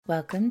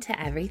Welcome to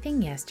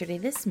Everything Yesterday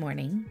This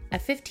Morning, a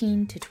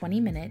 15 to 20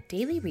 minute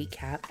daily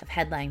recap of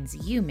headlines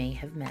you may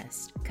have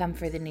missed. Come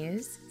for the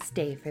news,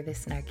 stay for the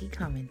snarky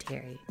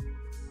commentary.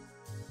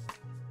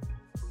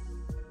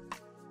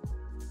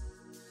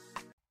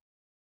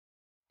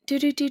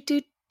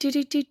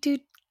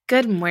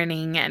 Good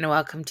morning and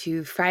welcome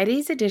to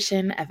Friday's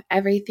edition of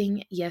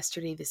Everything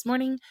Yesterday This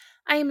Morning.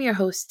 I am your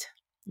host,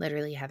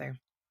 literally Heather.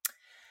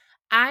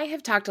 I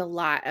have talked a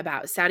lot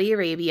about Saudi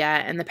Arabia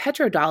and the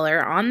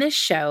petrodollar on this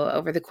show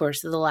over the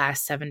course of the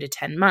last 7 to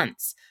 10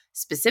 months.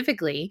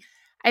 Specifically,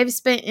 I've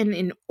spent an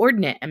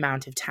inordinate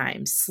amount of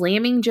time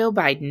slamming Joe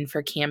Biden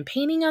for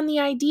campaigning on the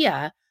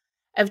idea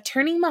of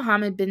turning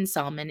Mohammed bin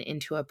Salman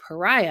into a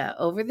pariah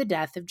over the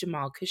death of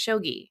Jamal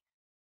Khashoggi.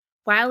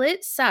 While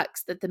it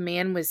sucks that the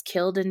man was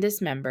killed and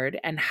dismembered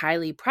and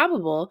highly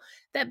probable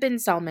that bin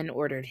Salman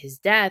ordered his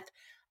death,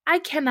 I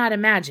cannot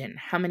imagine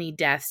how many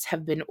deaths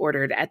have been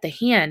ordered at the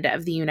hand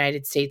of the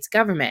United States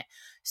government,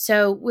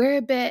 so we're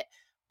a bit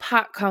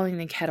pot calling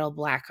the kettle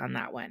black on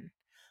that one.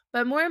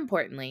 But more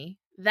importantly,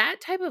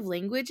 that type of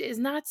language is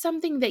not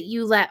something that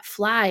you let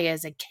fly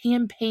as a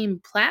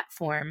campaign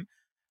platform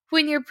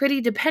when you're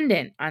pretty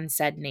dependent on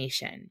said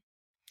nation.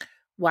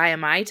 Why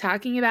am I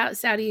talking about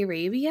Saudi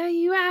Arabia,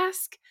 you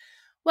ask?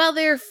 Well,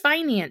 their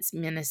finance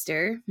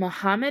minister,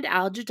 Mohammed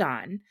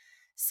Al-Jadaan,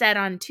 said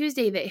on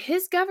Tuesday that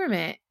his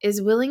government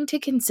is willing to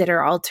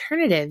consider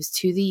alternatives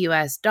to the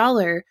US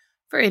dollar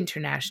for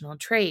international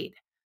trade.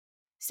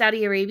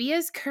 Saudi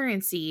Arabia's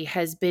currency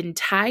has been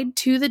tied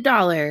to the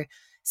dollar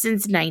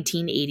since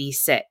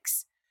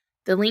 1986.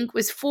 The link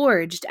was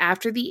forged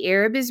after the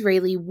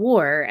Arab-Israeli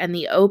War and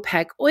the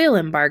OPEC oil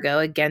embargo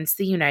against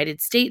the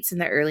United States in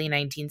the early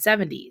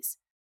 1970s.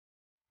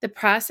 The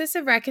process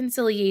of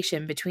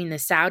reconciliation between the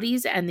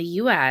Saudis and the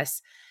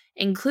U.S.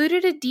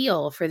 included a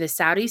deal for the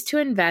Saudis to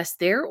invest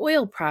their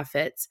oil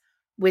profits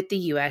with the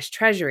U.S.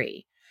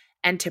 Treasury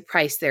and to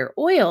price their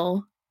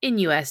oil in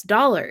U.S.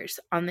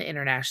 dollars on the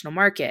international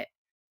market.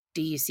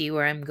 Do you see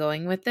where I'm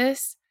going with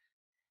this?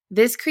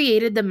 This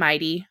created the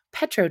mighty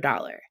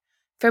petrodollar,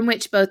 from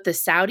which both the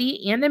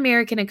Saudi and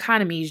American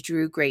economies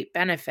drew great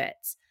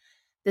benefits.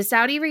 The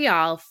Saudi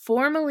rial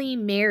formally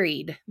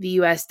married the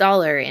US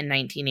dollar in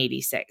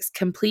 1986,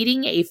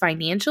 completing a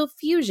financial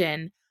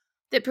fusion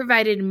that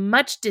provided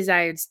much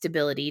desired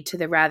stability to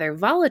the rather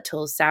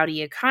volatile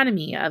Saudi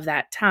economy of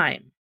that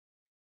time.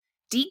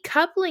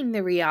 Decoupling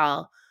the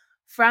rial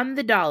from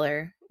the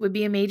dollar would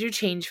be a major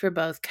change for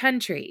both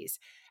countries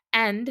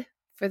and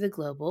for the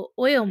global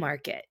oil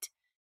market.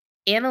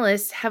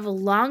 Analysts have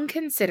long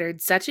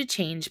considered such a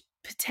change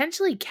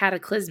potentially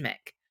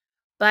cataclysmic,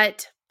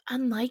 but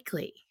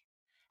unlikely.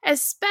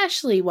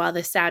 Especially while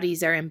the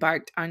Saudis are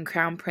embarked on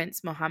Crown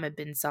Prince Mohammed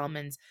bin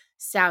Salman's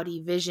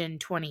Saudi Vision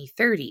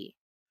 2030,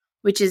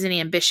 which is an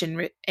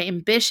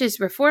ambitious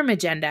reform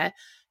agenda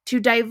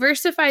to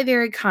diversify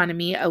their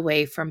economy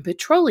away from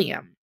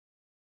petroleum.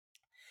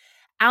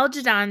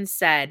 Al-Jadaan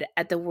said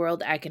at the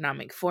World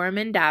Economic Forum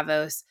in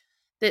Davos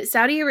that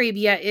Saudi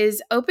Arabia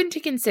is open to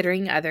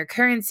considering other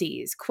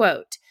currencies.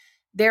 Quote,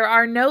 "There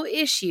are no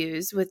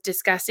issues with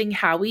discussing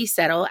how we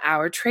settle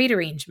our trade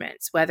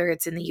arrangements, whether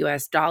it's in the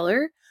US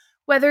dollar,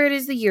 whether it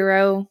is the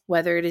euro,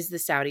 whether it is the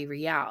Saudi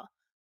rial.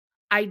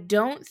 I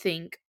don't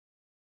think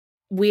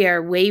we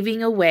are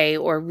waving away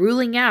or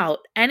ruling out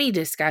any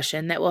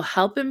discussion that will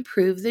help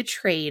improve the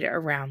trade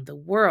around the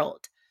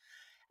world."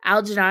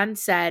 Al-Jadaan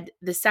said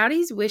the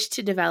Saudis wish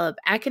to develop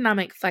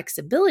economic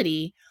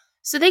flexibility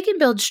so they can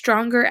build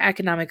stronger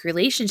economic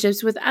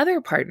relationships with other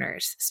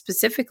partners,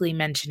 specifically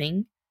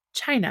mentioning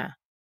China,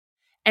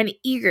 an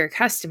eager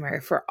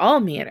customer for all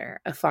manner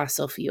of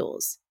fossil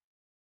fuels.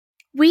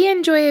 We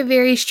enjoy a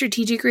very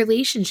strategic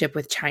relationship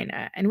with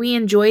China, and we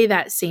enjoy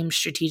that same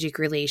strategic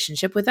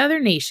relationship with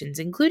other nations,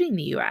 including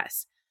the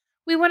US.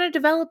 We want to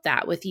develop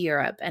that with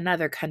Europe and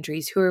other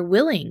countries who are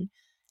willing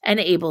and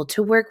able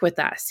to work with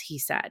us, he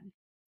said.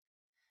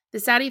 The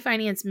Saudi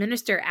finance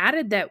minister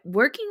added that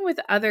working with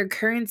other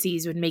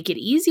currencies would make it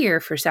easier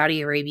for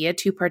Saudi Arabia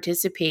to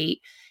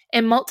participate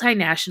in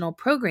multinational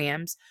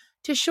programs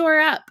to shore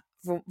up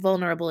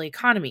vulnerable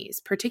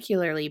economies,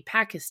 particularly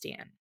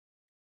Pakistan.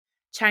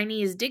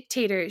 Chinese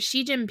dictator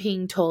Xi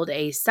Jinping told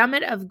a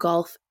summit of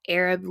Gulf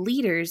Arab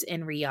leaders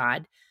in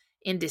Riyadh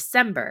in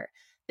December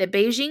that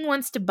Beijing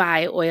wants to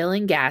buy oil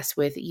and gas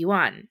with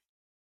yuan.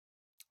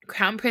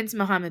 Crown Prince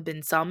Mohammed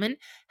bin Salman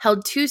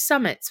held 2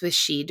 summits with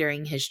Xi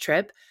during his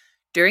trip,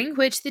 during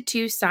which the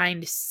two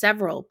signed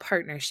several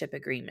partnership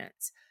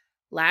agreements.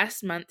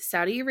 Last month,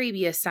 Saudi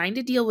Arabia signed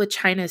a deal with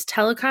China's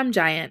telecom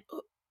giant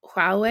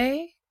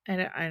Huawei,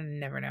 I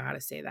never know how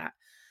to say that,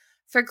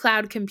 for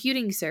cloud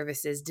computing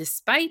services,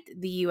 despite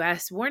the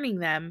U.S. warning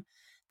them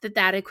that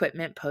that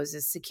equipment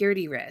poses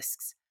security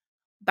risks.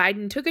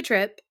 Biden took a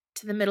trip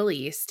to the Middle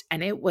East,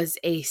 and it was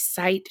a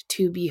sight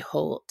to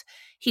behold.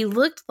 He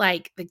looked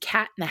like the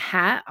cat in the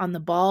hat on the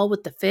ball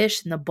with the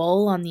fish and the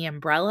bowl on the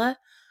umbrella.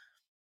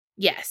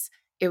 Yes,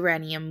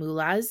 Iranian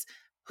mullahs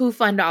who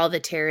fund all the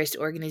terrorist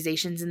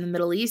organizations in the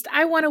Middle East.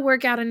 I want to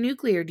work out a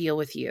nuclear deal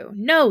with you.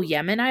 No,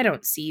 Yemen, I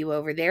don't see you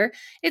over there.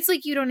 It's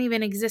like you don't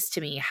even exist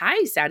to me.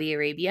 Hi, Saudi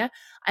Arabia.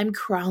 I'm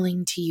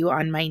crawling to you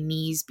on my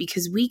knees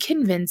because we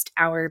convinced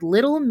our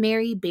little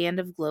merry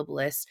band of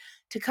globalists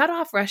to cut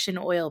off Russian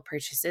oil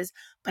purchases,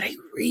 but I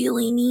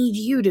really need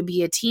you to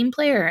be a team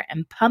player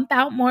and pump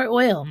out more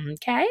oil,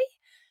 okay?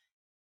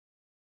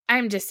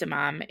 I'm just a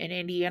mom in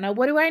Indiana.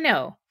 What do I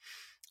know?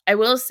 I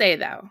will say,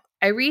 though,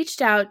 I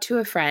reached out to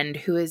a friend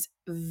who is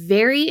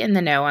very in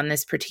the know on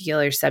this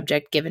particular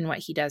subject, given what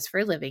he does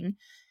for a living.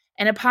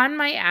 And upon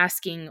my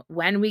asking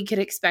when we could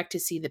expect to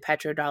see the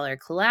petrodollar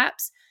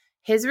collapse,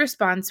 his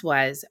response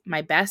was,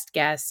 my best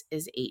guess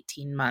is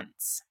 18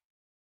 months.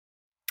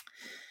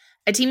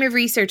 A team of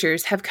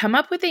researchers have come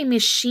up with a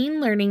machine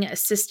learning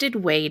assisted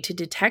way to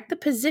detect the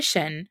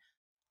position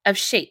of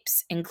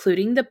shapes,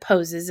 including the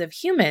poses of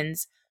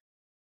humans,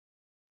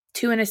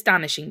 to an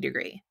astonishing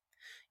degree,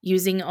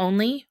 using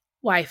only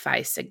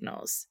Wi-Fi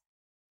signals.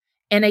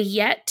 In a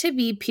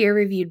yet-to-be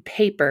peer-reviewed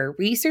paper,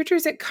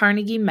 researchers at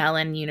Carnegie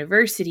Mellon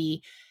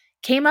University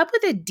came up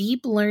with a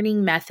deep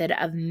learning method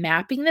of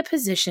mapping the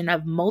position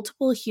of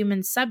multiple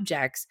human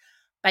subjects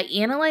by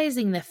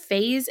analyzing the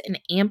phase and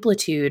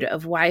amplitude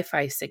of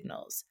Wi-Fi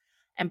signals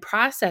and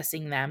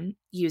processing them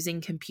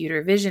using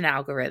computer vision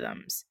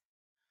algorithms.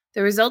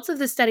 The results of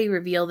the study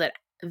reveal that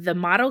the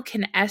model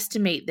can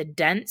estimate the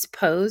dense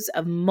pose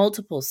of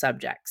multiple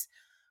subjects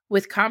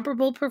with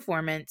comparable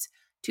performance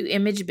to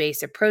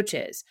image-based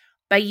approaches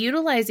by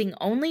utilizing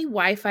only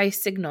Wi-Fi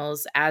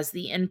signals as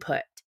the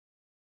input.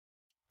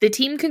 The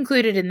team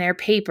concluded in their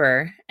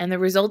paper, and the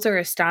results are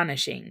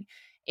astonishing,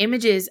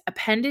 images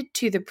appended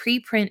to the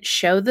preprint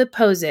show the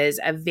poses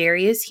of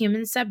various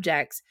human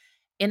subjects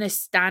in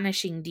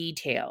astonishing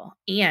detail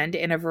and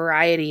in a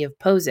variety of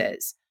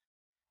poses.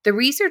 The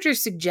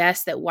researchers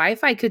suggest that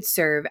Wi-Fi could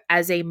serve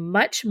as a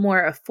much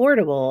more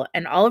affordable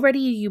and already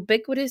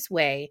ubiquitous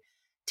way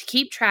to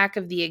keep track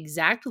of the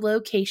exact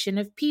location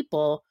of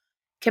people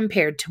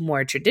compared to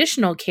more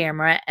traditional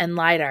camera and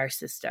LiDAR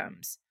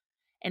systems.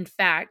 In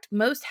fact,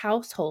 most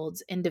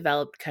households in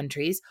developed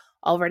countries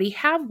already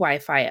have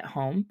Wi-Fi at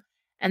home,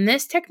 and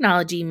this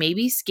technology may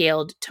be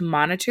scaled to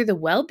monitor the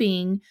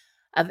well-being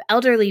of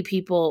elderly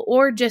people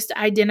or just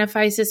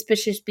identify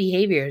suspicious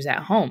behaviors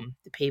at home,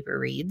 the paper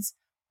reads.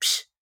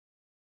 Psh.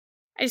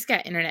 I just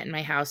got internet in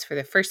my house for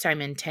the first time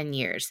in 10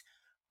 years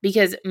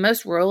because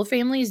most rural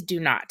families do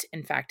not,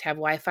 in fact, have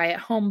Wi-Fi at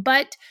home.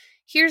 But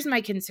here's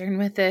my concern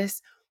with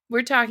this.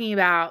 We're talking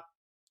about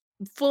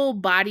full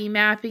body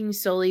mapping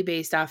solely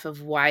based off of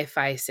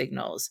Wi-Fi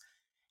signals.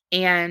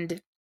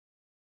 And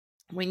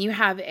when you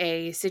have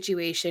a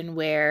situation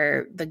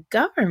where the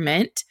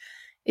government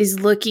is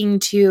looking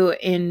to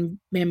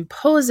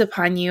impose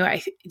upon you,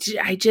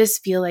 I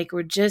just feel like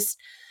we're just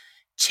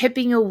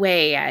chipping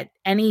away at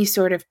any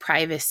sort of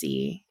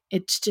privacy.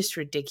 It's just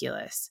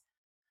ridiculous.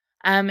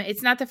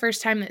 It's not the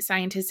first time that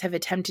scientists have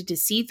attempted to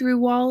see through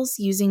walls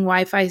using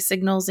Wi-Fi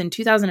signals. In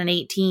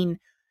 2018,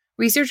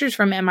 researchers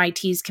from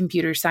MIT's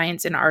Computer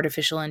Science and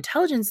Artificial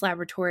Intelligence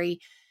Laboratory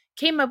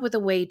came up with a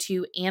way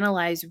to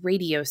analyze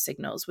radio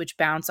signals, which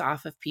bounce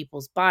off of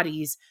people's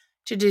bodies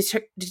to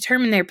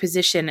determine their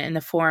position in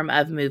the form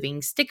of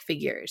moving stick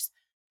figures.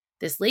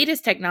 This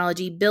latest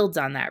technology builds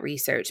on that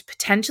research,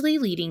 potentially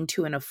leading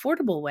to an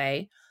affordable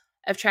way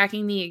of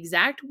tracking the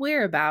exact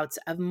whereabouts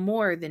of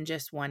more than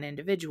just one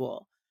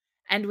individual,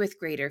 and with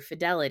greater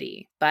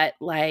fidelity. But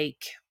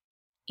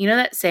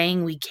that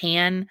saying, we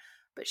can,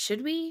 but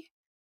should we?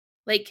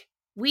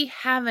 We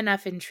have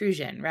enough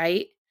intrusion,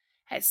 right?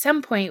 At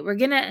some point, we're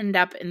going to end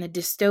up in the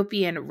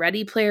dystopian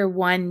Ready Player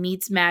One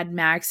meets Mad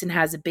Max and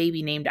has a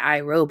baby named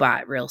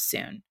iRobot real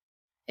soon,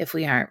 if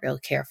we aren't real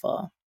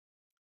careful.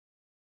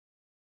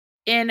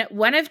 In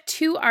one of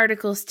two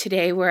articles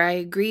today where I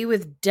agree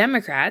with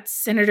Democrats,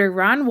 Senator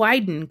Ron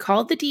Wyden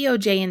called the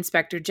DOJ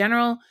Inspector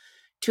General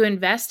to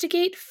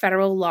investigate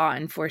federal law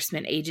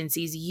enforcement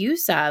agencies'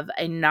 use of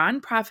a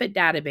nonprofit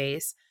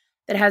database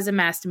that has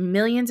amassed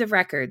millions of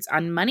records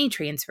on money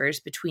transfers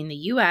between the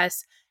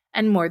U.S.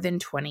 and more than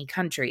 20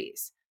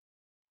 countries.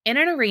 In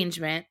an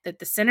arrangement that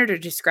the senator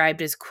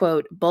described as,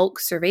 quote, bulk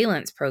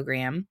surveillance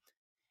program,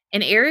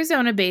 an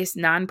Arizona-based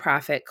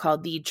nonprofit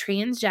called the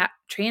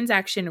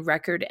Transaction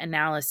Record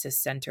Analysis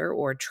Center,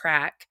 or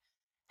TRAC,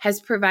 has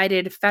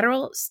provided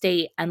federal,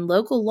 state, and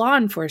local law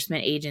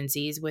enforcement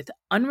agencies with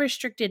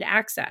unrestricted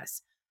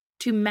access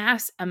to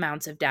mass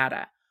amounts of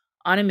data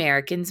on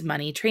Americans'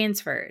 money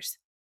transfers.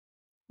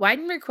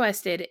 Wyden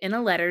requested in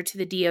a letter to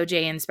the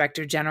DOJ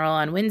Inspector General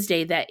on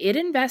Wednesday that it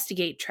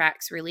investigate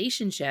TRAC's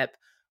relationship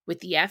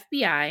with the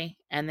FBI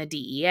and the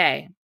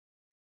DEA.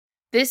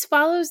 This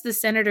follows the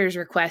senator's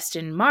request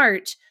in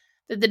March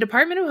that the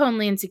Department of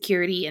Homeland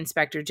Security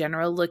Inspector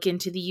General look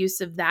into the use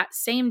of that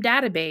same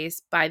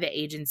database by the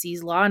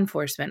agency's law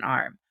enforcement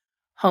arm,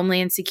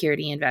 Homeland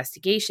Security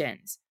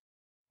Investigations.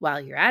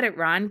 While you're at it,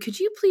 Ron, could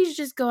you please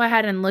just go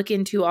ahead and look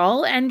into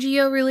all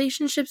NGO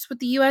relationships with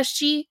the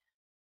USG?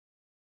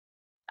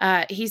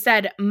 He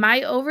said,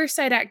 my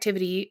oversight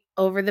activity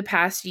over the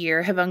past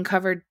year have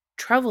uncovered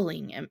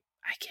troubling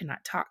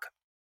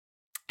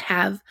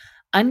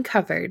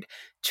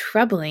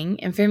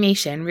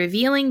information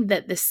revealing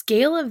that the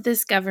scale of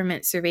this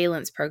government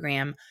surveillance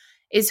program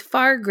is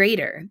far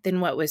greater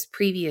than what was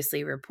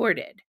previously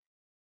reported.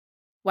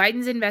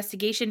 Wyden's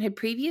investigation had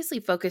previously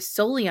focused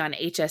solely on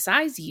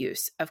HSI's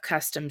use of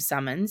customs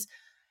summons,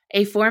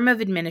 a form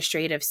of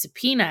administrative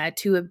subpoena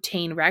to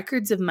obtain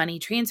records of money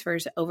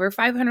transfers over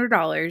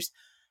 $500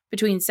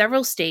 between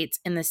several states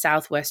in the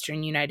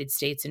southwestern United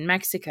States and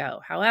Mexico.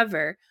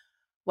 However,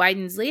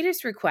 Wyden's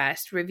latest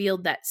request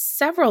revealed that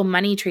several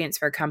money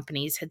transfer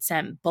companies had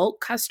sent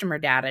bulk customer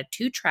data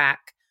to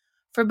Track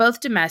for both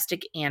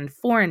domestic and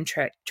foreign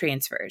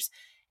transfers,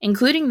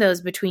 including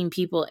those between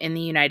people in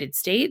the United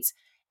States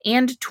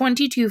and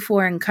 22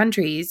 foreign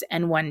countries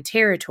and one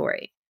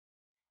territory.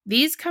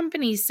 These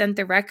companies sent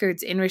the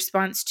records in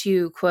response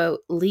to,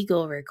 quote,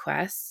 legal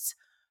requests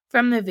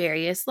from the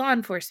various law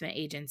enforcement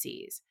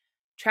agencies.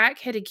 Track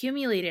had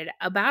accumulated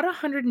about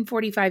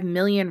 145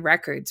 million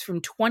records from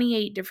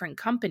 28 different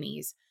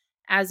companies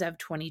as of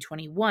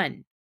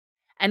 2021,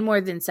 and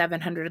more than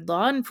 700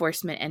 law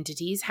enforcement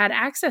entities had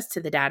access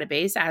to the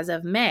database as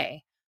of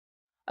May,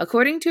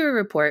 according to a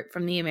report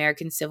from the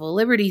American Civil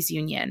Liberties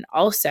Union,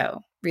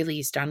 also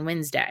released on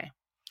Wednesday.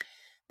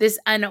 This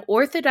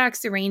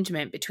unorthodox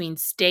arrangement between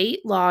state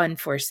law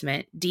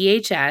enforcement,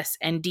 DHS,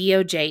 and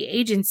DOJ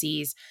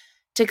agencies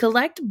to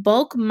collect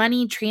bulk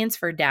money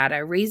transfer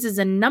data raises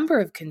a number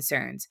of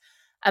concerns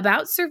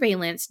about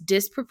surveillance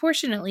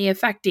disproportionately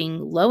affecting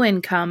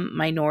low-income,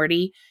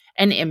 minority,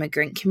 and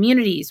immigrant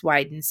communities,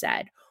 Wyden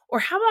said. Or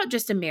how about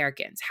just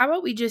Americans? How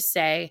about we just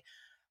say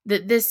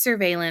that this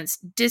surveillance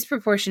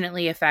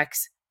disproportionately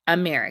affects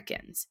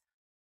Americans?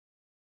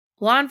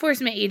 Law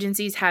enforcement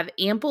agencies have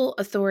ample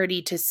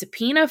authority to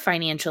subpoena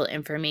financial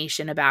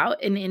information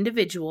about an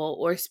individual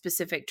or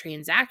specific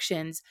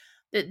transactions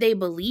that they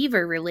believe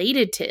are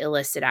related to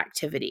illicit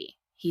activity,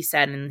 he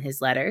said in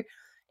his letter.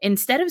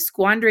 Instead of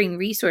squandering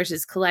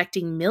resources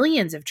collecting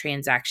millions of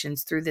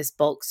transactions through this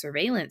bulk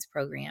surveillance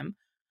program,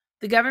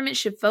 the government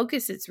should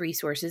focus its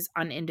resources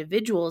on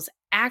individuals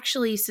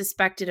actually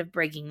suspected of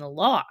breaking the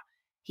law,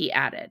 he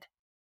added.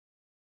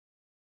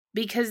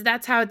 Because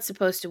that's how it's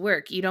supposed to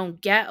work. You don't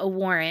get a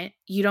warrant,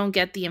 you don't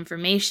get the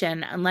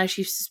information unless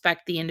you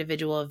suspect the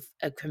individual of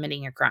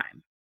committing a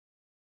crime.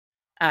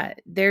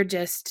 They're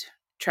just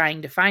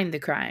trying to find the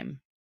crime.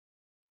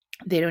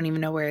 They don't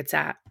even know where it's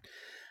at.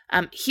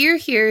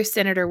 Hear,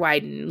 Senator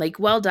Wyden. Like,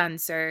 well done,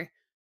 sir.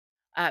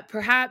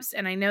 Perhaps,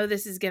 and I know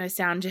this is going to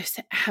sound just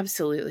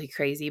absolutely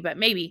crazy, but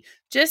maybe,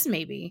 just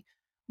maybe,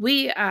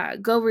 we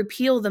go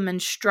repeal the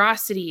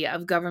monstrosity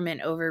of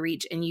government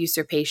overreach and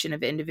usurpation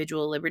of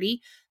individual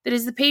liberty that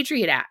is the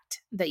Patriot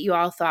Act that you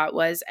all thought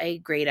was a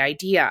great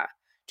idea.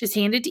 Just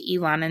hand it to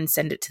Elon and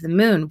send it to the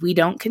moon. We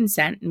don't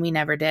consent, and we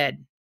never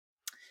did.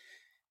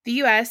 The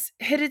U.S.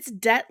 hit its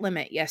debt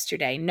limit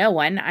yesterday. No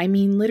one, I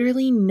mean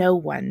literally no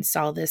one,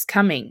 saw this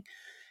coming.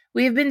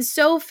 We have been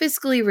so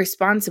fiscally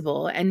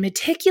responsible and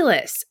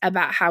meticulous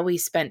about how we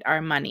spent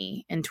our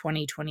money in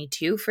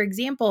 2022. For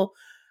example,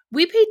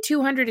 we paid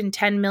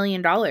 $210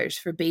 million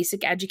for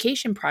basic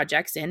education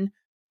projects in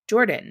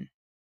Jordan,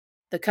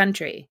 the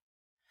country.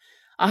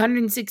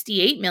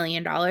 $168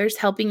 million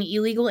helping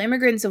illegal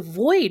immigrants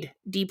avoid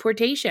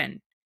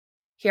deportation.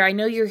 Here, I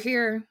know you're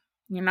here.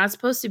 You're not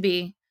supposed to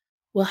be.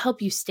 We'll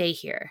help you stay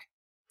here.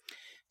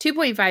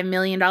 $2.5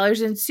 million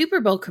in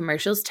Super Bowl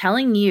commercials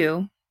telling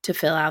you to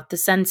fill out the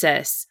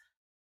census.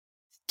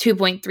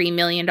 $2.3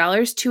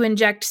 million to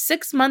inject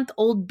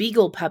 6-month-old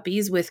beagle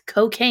puppies with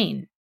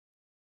cocaine.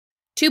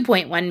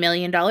 $2.1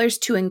 million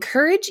to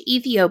encourage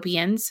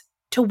Ethiopians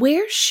to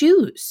wear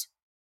shoes.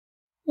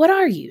 What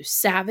are you,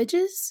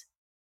 savages?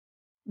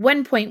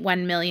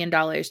 $1.1 million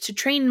to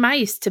train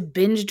mice to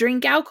binge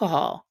drink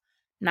alcohol.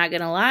 Not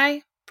gonna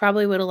lie,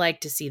 probably would have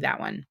liked to see that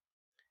one.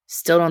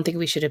 Still don't think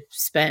we should have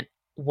spent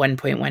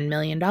 $1.1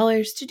 million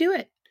to do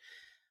it.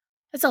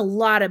 That's a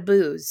lot of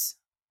booze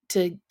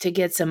to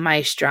get some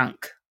mice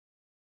drunk.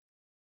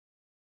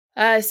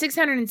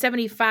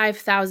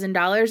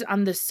 $675,000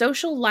 on the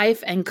social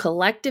life and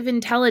collective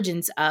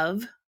intelligence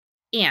of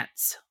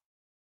ants.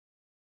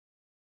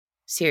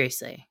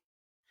 Seriously.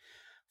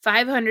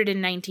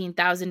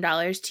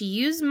 $519,000 to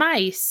use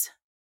mice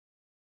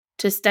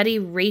to study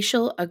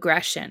racial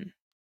aggression.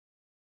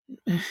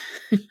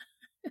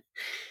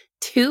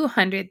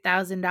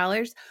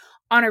 $200,000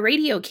 on a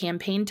radio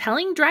campaign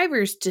telling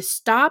drivers to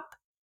stop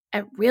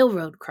at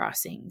railroad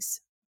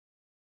crossings.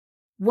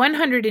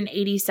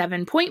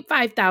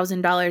 $187.5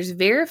 thousand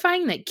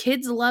verifying that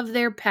kids love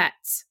their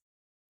pets.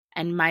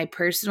 And my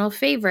personal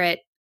favorite,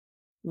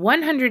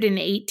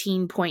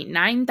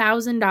 $118.9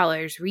 thousand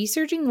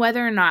researching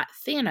whether or not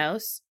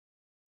Thanos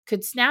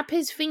could snap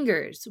his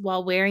fingers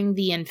while wearing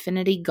the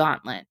Infinity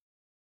Gauntlet.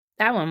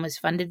 That one was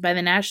funded by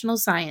the National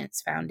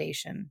Science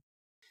Foundation.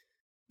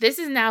 This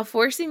is now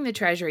forcing the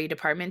Treasury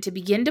Department to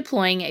begin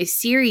deploying a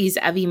series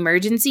of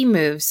emergency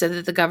moves so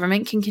that the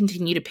government can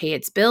continue to pay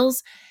its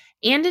bills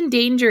and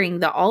endangering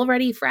the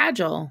already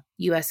fragile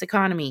U.S.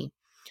 economy.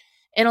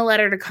 In a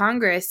letter to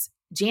Congress,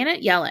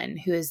 Janet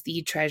Yellen, who is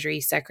the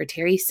Treasury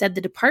Secretary, said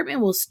the department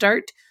will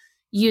start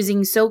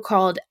using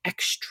so-called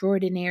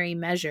extraordinary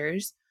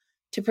measures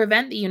to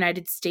prevent the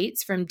United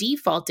States from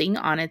defaulting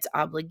on its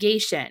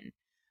obligation.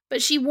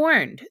 But she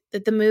warned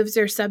that the moves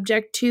are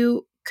subject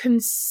to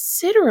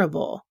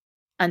considerable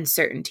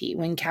uncertainty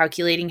when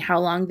calculating how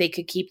long they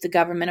could keep the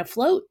government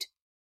afloat.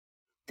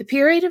 The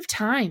period of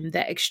time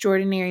that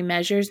extraordinary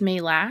measures may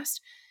last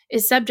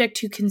is subject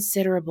to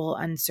considerable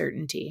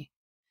uncertainty,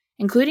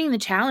 including the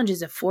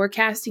challenges of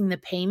forecasting the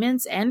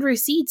payments and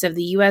receipts of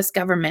the U.S.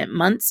 government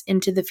months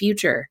into the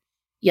future,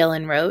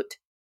 Yellen wrote.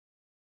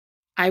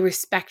 I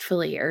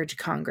respectfully urge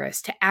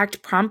Congress to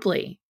act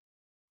promptly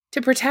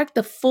to protect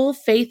the full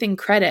faith and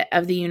credit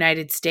of the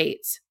United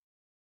States.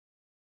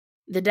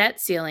 The debt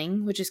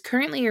ceiling, which is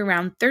currently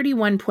around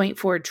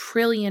 $31.4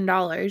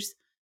 trillion,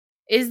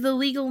 is the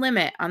legal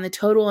limit on the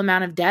total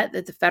amount of debt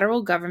that the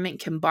federal government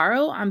can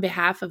borrow on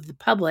behalf of the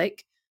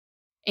public,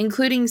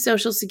 including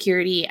Social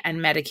Security and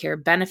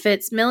Medicare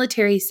benefits,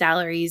 military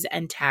salaries,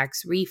 and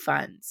tax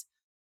refunds.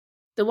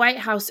 The White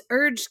House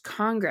urged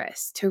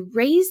Congress to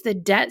raise the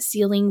debt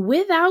ceiling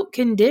without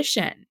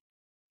condition.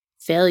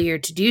 Failure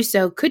to do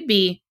so could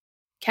be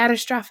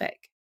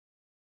catastrophic,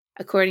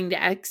 according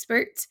to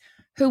experts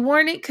who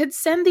warn it could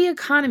send the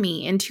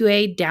economy into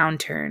a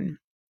downturn.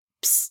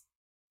 Psst,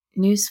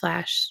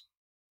 newsflash,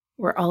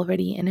 we're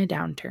already in a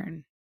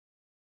downturn.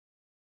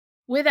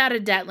 Without a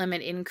debt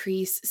limit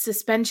increase,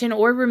 suspension,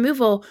 or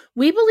removal,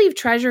 we believe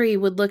Treasury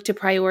would look to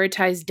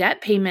prioritize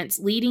debt payments,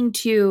 leading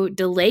to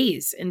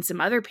delays in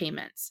some other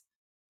payments.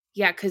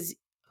 Yeah, because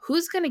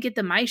who's going to get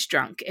the mice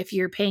drunk if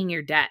you're paying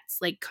your debts?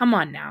 Like, come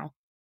on now.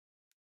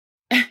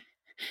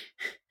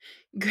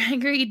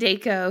 Gregory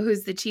Dacko,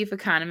 who's the chief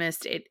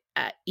economist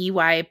at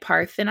EY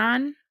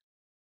Parthenon,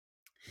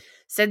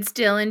 said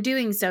still in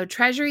doing so,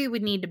 Treasury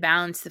would need to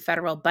balance the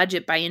federal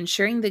budget by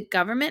ensuring that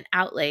government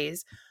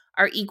outlays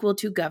are equal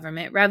to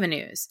government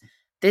revenues.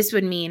 This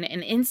would mean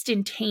an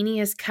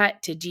instantaneous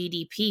cut to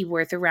GDP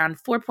worth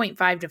around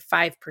 4.5 to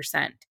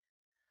 5%,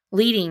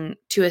 leading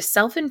to a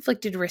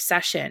self-inflicted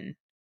recession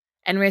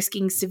and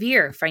risking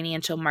severe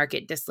financial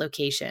market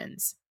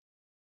dislocations.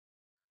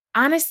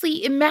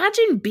 Honestly,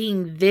 imagine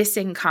being this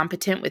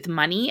incompetent with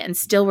money and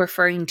still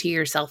referring to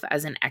yourself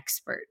as an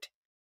expert.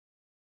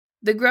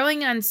 The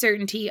growing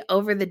uncertainty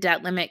over the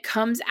debt limit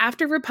comes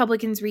after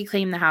Republicans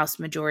reclaim the House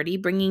majority,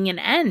 bringing an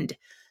end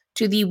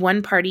to the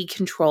one-party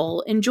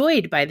control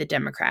enjoyed by the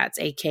Democrats,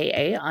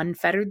 aka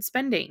unfettered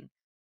spending,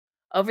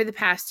 over the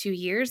past 2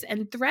 years,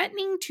 and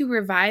threatening to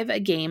revive a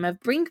game of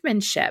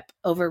brinkmanship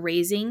over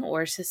raising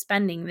or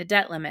suspending the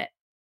debt limit.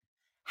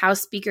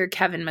 House Speaker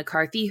Kevin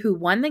McCarthy, who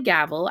won the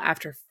gavel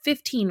after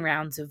 15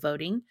 rounds of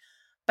voting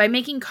by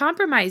making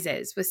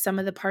compromises with some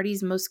of the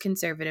party's most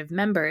conservative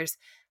members,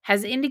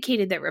 has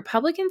indicated that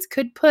Republicans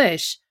could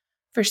push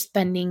for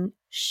spending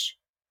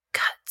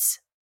cuts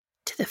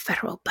to the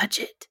federal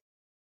budget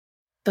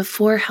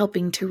before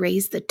helping to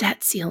raise the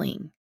debt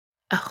ceiling.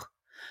 Oh,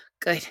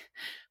 good.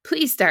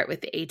 Please start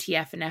with the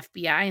ATF and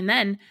FBI, and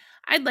then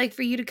I'd like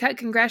for you to cut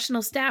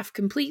congressional staff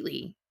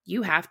completely.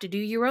 You have to do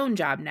your own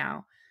job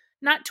now,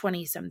 not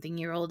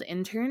 20-something-year-old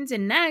interns.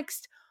 And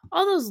next,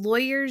 all those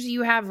lawyers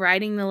you have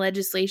writing the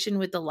legislation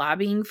with the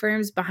lobbying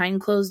firms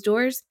behind closed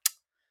doors.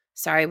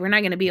 Sorry, we're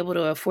not going to be able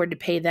to afford to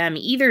pay them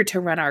either to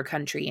run our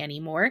country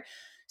anymore.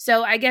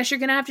 So I guess you're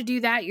going to have to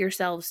do that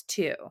yourselves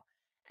too.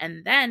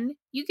 And then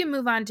you can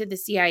move on to the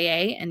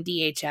CIA and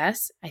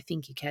DHS. I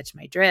think you catch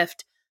my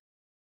drift.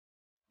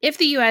 If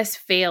the U.S.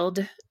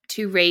 failed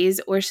to raise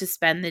or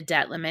suspend the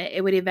debt limit,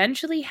 it would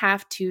eventually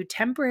have to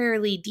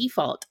temporarily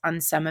default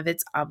on some of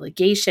its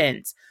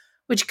obligations,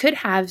 which could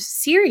have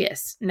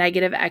serious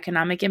negative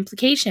economic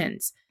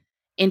implications.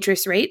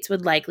 Interest rates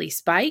would likely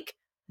spike,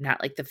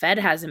 not like the Fed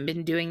hasn't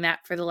been doing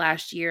that for the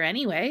last year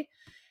anyway,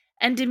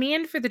 and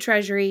demand for the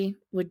Treasury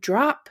would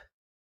drop.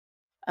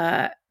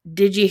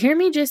 Did you hear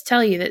me just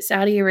tell you that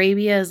Saudi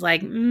Arabia is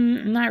like,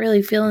 I'm not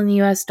really feeling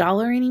the US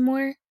dollar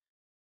anymore?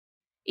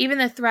 Even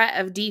the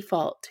threat of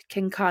default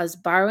can cause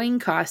borrowing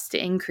costs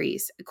to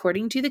increase,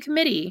 according to the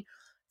Committee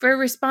for a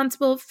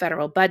Responsible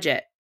Federal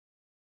Budget.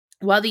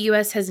 While the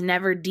U.S. has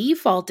never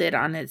defaulted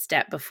on its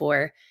debt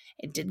before,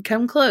 it did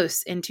come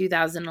close in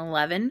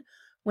 2011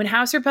 when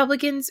House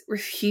Republicans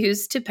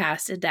refused to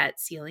pass a debt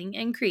ceiling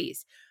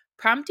increase,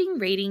 prompting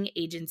rating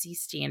agency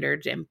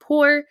Standard &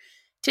 Poor's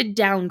to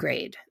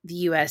downgrade the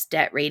U.S.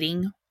 debt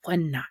rating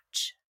one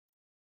notch.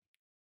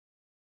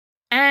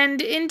 And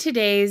in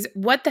today's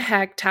What the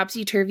Heck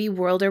Topsy-Turvy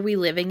World Are We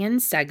Living In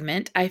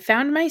segment, I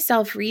found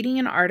myself reading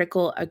an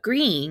article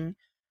agreeing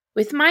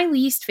with my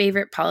least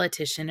favorite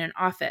politician in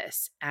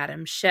office,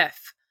 Adam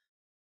Schiff.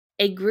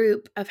 A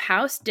group of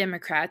House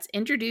Democrats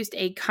introduced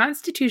a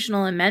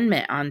constitutional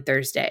amendment on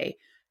Thursday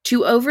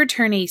to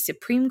overturn a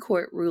Supreme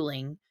Court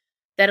ruling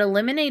that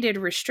eliminated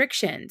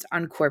restrictions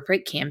on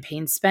corporate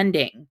campaign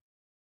spending.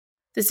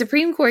 The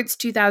Supreme Court's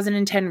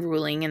 2010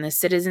 ruling in the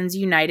Citizens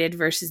United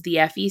versus the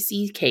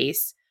FEC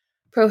case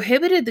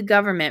prohibited the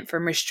government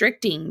from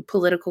restricting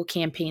political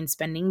campaign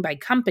spending by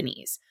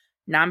companies,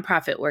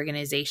 nonprofit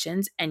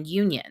organizations, and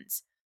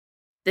unions.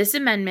 This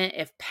amendment,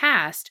 if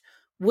passed,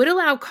 would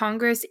allow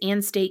Congress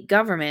and state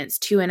governments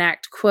to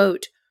enact,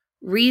 quote,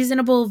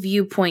 reasonable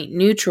viewpoint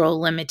neutral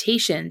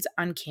limitations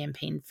on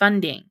campaign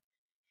funding,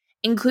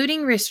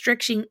 including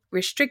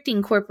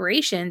restricting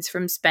corporations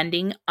from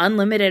spending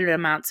unlimited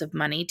amounts of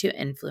money to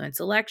influence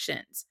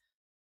elections.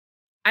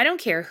 I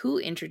don't care who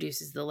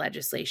introduces the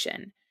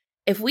legislation.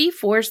 If we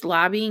force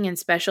lobbying and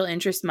special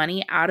interest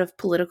money out of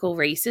political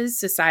races,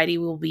 society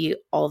will be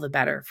all the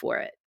better for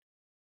it.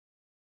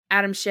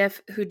 Adam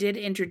Schiff, who did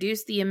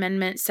introduce the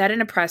amendment, said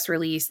in a press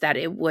release that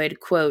it would,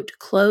 quote,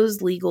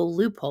 close legal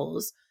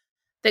loopholes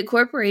that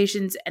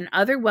corporations and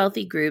other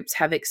wealthy groups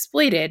have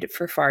exploited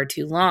for far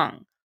too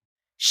long.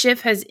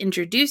 Schiff has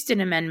introduced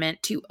an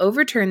amendment to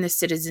overturn the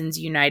Citizens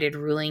United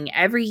ruling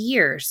every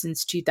year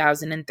since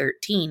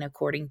 2013,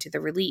 according to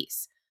the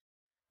release.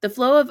 The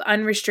flow of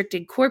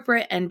unrestricted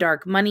corporate and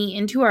dark money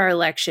into our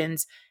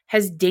elections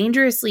has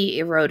dangerously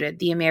eroded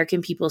the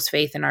American people's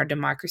faith in our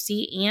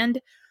democracy and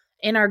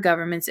in our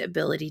government's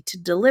ability to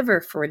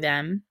deliver for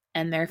them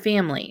and their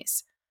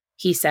families,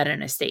 he said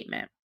in a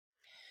statement.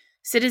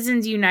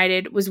 Citizens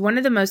United was one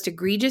of the most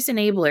egregious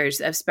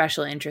enablers of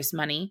special interest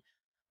money,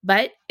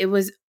 but it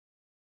was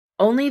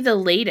only the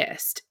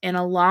latest in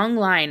a long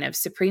line of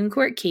Supreme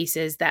Court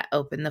cases that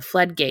opened the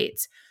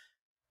floodgates.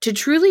 To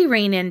truly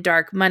rein in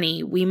dark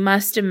money, we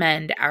must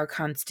amend our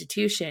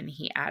Constitution,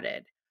 he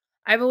added.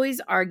 I've always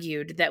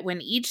argued that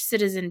when each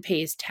citizen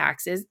pays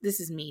taxes,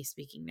 this is me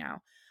speaking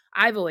now,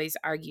 I've always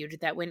argued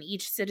that when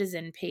each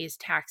citizen pays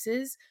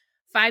taxes,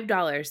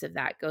 $5 of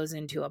that goes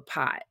into a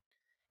pot.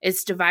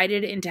 It's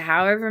divided into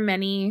however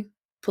many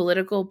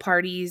political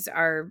parties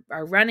are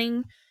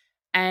running,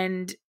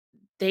 and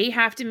they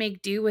have to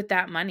make do with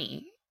that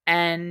money.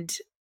 And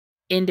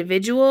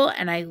individual,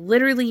 and I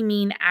literally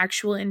mean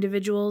actual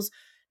individuals,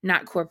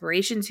 not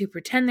corporations who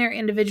pretend they're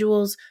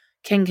individuals,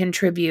 can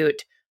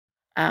contribute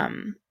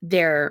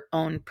their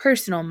own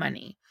personal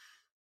money.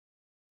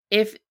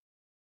 If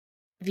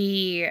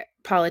the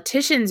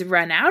politicians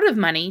run out of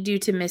money due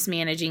to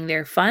mismanaging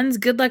their funds,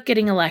 good luck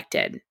getting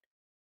elected.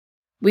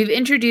 We've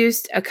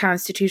introduced a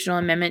constitutional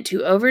amendment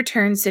to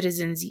overturn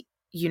Citizens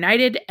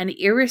United and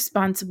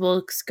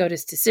irresponsible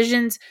SCOTUS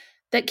decisions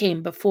that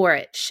came before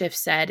it, Schiff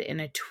said in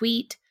a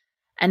tweet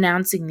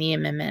announcing the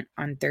amendment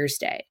on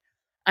Thursday.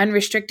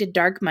 Unrestricted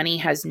dark money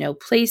has no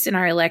place in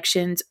our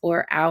elections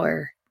or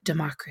our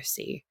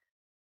democracy.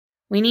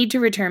 We need to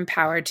return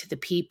power to the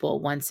people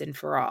once and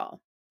for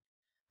all.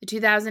 The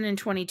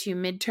 2022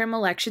 midterm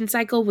election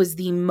cycle was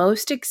the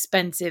most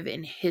expensive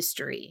in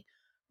history,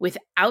 with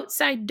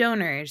outside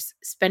donors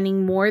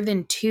spending more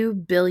than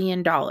 $2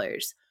 billion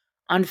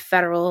on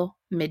federal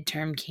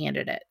midterm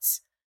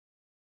candidates.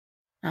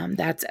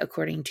 That's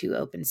according to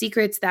Open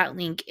Secrets. That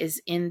link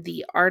is in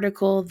the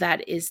article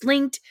that is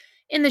linked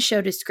in the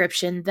show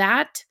description.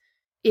 That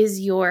is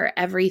your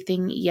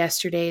everything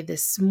yesterday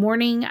this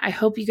morning. I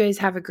hope you guys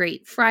have a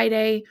great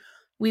Friday.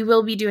 We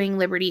will be doing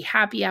Liberty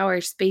Happy Hour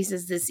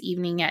spaces this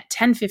evening at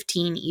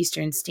 10:15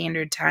 Eastern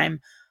Standard Time.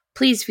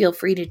 Please feel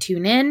free to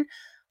tune in.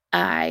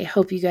 I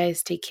hope you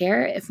guys take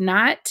care. If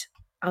not,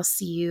 I'll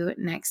see you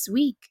next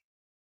week.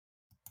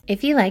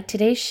 If you like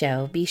today's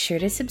show, be sure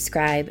to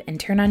subscribe and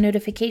turn on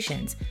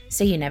notifications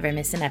so you never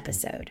miss an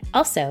episode.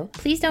 Also,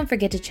 please don't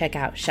forget to check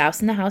out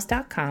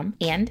shouseinthehouse.com,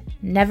 and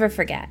never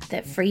forget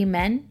that free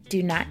men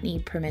do not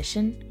need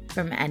permission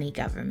from any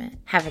government.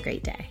 Have a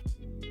great day.